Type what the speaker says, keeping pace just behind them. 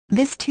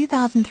This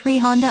 2003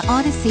 Honda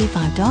Odyssey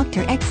 5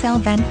 XL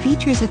van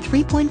features a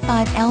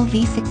 3.5L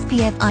V6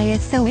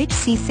 PFISO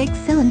HC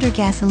 6-cylinder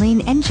gasoline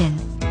engine.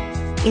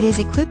 It is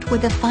equipped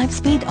with a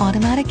 5-speed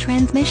automatic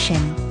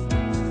transmission.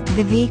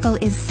 The vehicle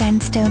is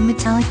sandstone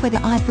metallic with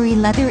an ivory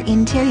leather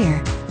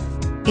interior.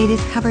 It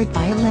is covered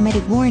by a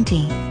limited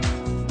warranty.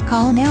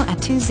 Call now at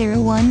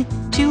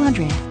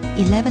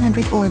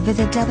 201-200-1100 or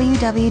visit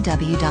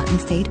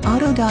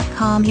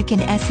www.instateauto.com. You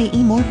can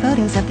see more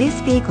photos of this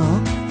vehicle,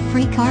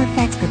 free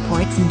Carfax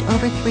reports and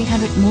over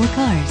 300 more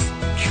cars,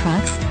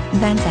 trucks,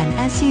 vans and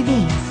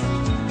SUVs.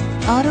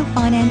 Auto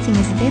financing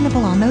is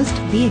available on most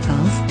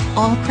vehicles,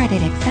 all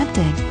credit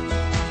accepted.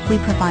 We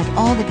provide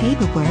all the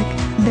paperwork,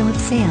 bill of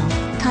sale,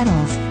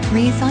 titles,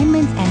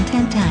 reassignments and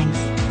 10 tags.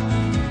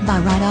 By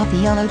right off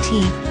the LOT,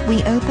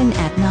 we open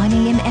at 9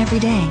 a.m. every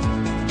day.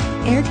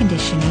 Air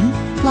conditioning,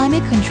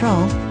 climate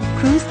control,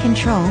 cruise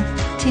control,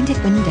 tinted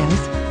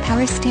windows,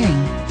 power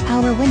steering,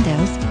 power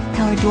windows,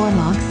 power door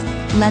locks,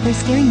 leather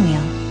steering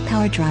wheel,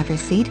 power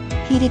driver's seat,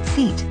 heated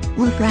seat,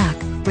 roof rack,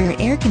 rear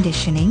air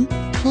conditioning,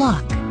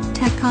 clock,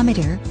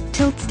 tachometer,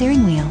 tilt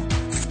steering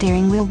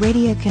wheel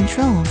radio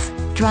controls,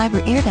 driver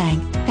airbag,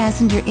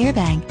 passenger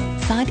airbag,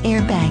 side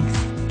airbags,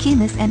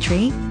 keyless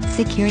entry,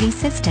 security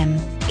system,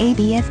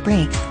 ABS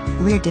brakes,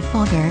 rear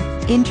defogger,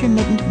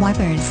 intermittent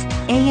wipers,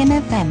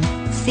 AM/FM,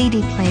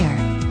 CD player,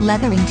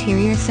 leather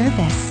interior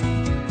surface.